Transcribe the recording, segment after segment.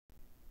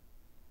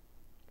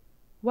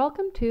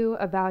Welcome to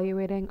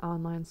Evaluating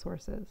Online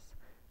Sources,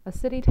 a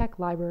CityTech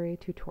Library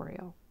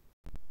tutorial.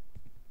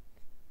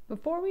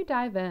 Before we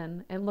dive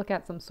in and look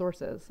at some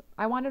sources,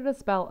 I wanted to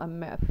dispel a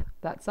myth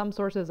that some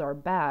sources are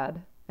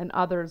bad and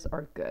others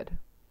are good.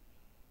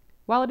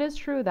 While it is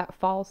true that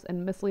false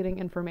and misleading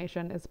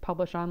information is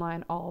published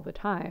online all the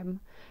time,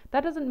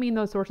 that doesn't mean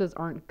those sources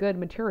aren't good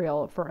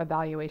material for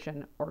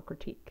evaluation or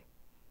critique.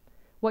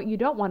 What you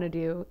don't want to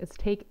do is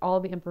take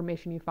all the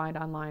information you find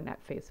online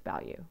at face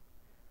value.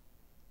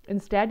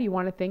 Instead, you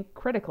want to think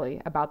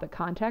critically about the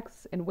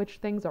contexts in which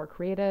things are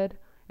created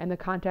and the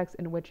context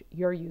in which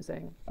you're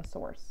using a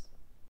source.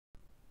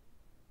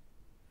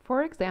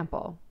 For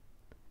example,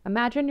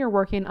 imagine you're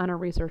working on a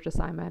research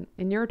assignment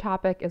and your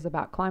topic is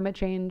about climate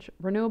change,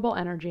 renewable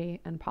energy,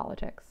 and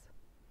politics.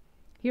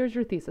 Here's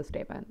your thesis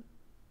statement.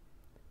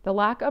 The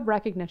lack of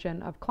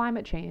recognition of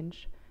climate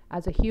change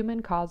as a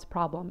human-caused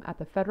problem at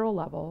the federal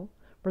level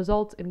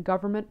results in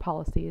government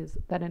policies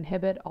that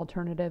inhibit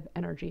alternative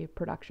energy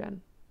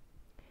production.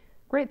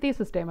 Great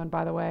thesis statement,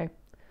 by the way.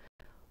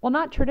 While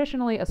not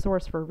traditionally a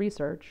source for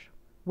research,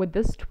 would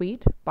this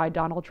tweet by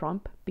Donald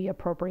Trump be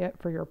appropriate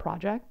for your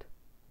project?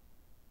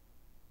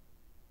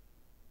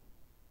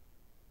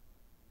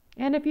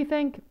 And if you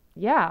think,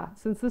 yeah,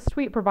 since this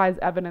tweet provides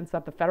evidence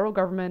that the federal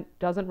government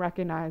doesn't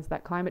recognize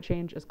that climate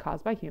change is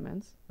caused by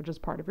humans, which is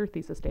part of your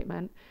thesis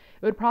statement,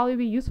 it would probably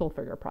be useful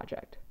for your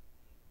project.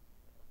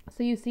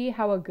 So you see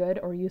how a good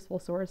or useful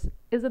source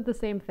isn't the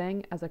same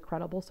thing as a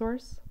credible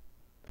source?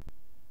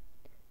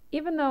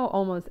 Even though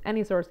almost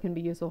any source can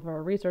be useful for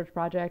a research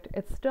project,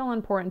 it's still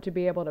important to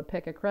be able to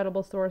pick a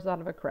credible source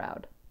out of a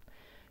crowd.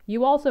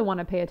 You also want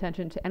to pay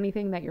attention to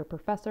anything that your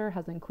professor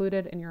has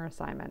included in your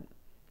assignment,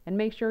 and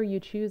make sure you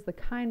choose the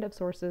kind of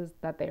sources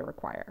that they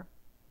require.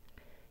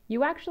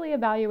 You actually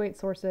evaluate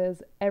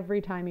sources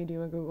every time you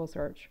do a Google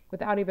search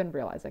without even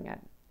realizing it.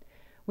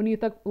 When you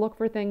look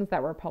for things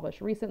that were published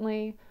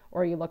recently,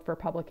 or you look for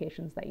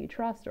publications that you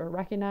trust or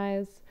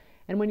recognize,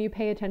 and when you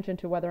pay attention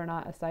to whether or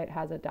not a site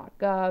has a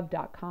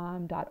 .gov,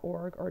 .com,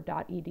 .org, or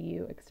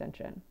 .edu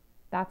extension.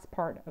 That's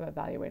part of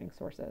evaluating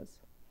sources.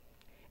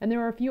 And there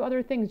are a few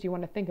other things you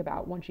want to think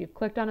about once you've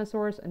clicked on a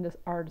source and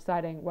are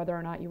deciding whether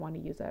or not you want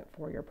to use it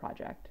for your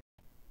project.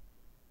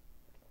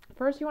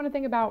 First, you want to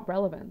think about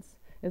relevance.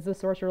 Is the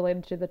source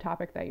related to the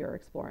topic that you're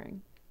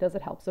exploring? Does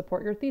it help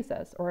support your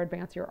thesis or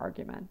advance your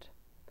argument?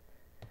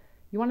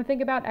 You want to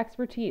think about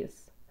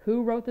expertise.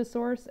 Who wrote the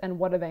source and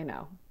what do they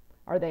know?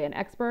 Are they an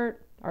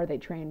expert? Are they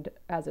trained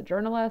as a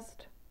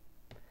journalist?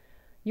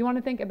 You want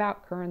to think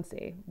about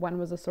currency. When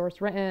was a source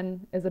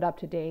written? Is it up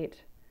to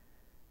date?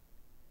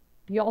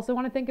 You also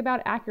want to think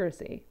about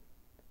accuracy.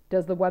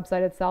 Does the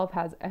website itself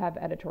have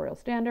editorial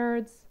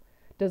standards?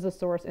 Does the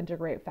source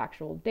integrate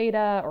factual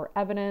data or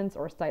evidence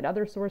or cite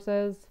other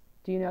sources?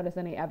 Do you notice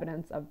any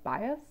evidence of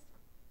bias?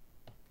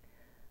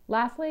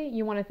 Lastly,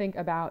 you want to think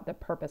about the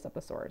purpose of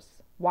the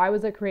source. Why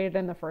was it created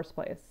in the first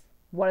place?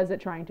 What is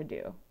it trying to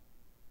do?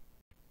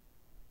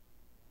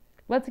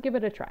 Let's give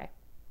it a try.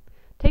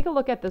 Take a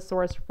look at the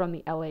source from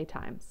the LA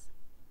Times.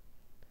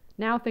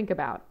 Now think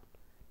about,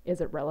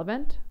 is it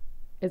relevant?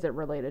 Is it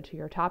related to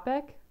your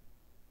topic?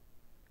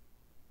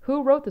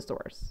 Who wrote the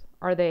source?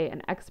 Are they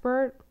an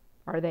expert?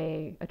 Are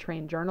they a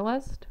trained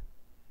journalist?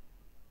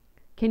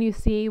 Can you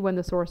see when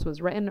the source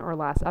was written or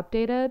last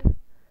updated?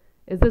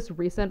 Is this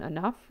recent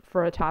enough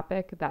for a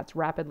topic that's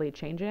rapidly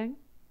changing?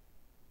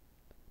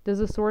 Does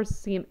the source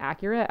seem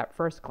accurate at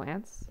first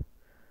glance?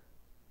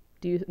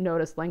 Do you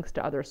notice links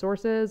to other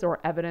sources or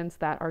evidence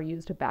that are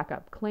used to back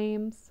up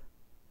claims?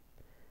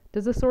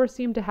 Does the source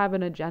seem to have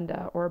an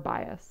agenda or a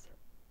bias?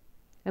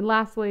 And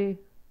lastly,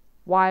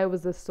 why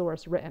was this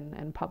source written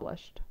and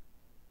published?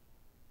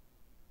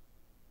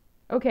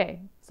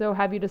 Okay, so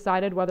have you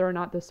decided whether or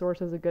not this source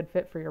is a good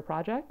fit for your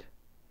project?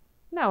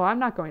 No, I'm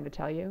not going to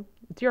tell you.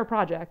 It's your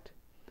project.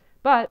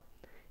 But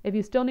if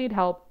you still need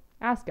help,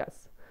 ask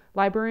us.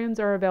 Librarians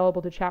are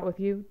available to chat with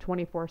you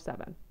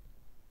 24/7.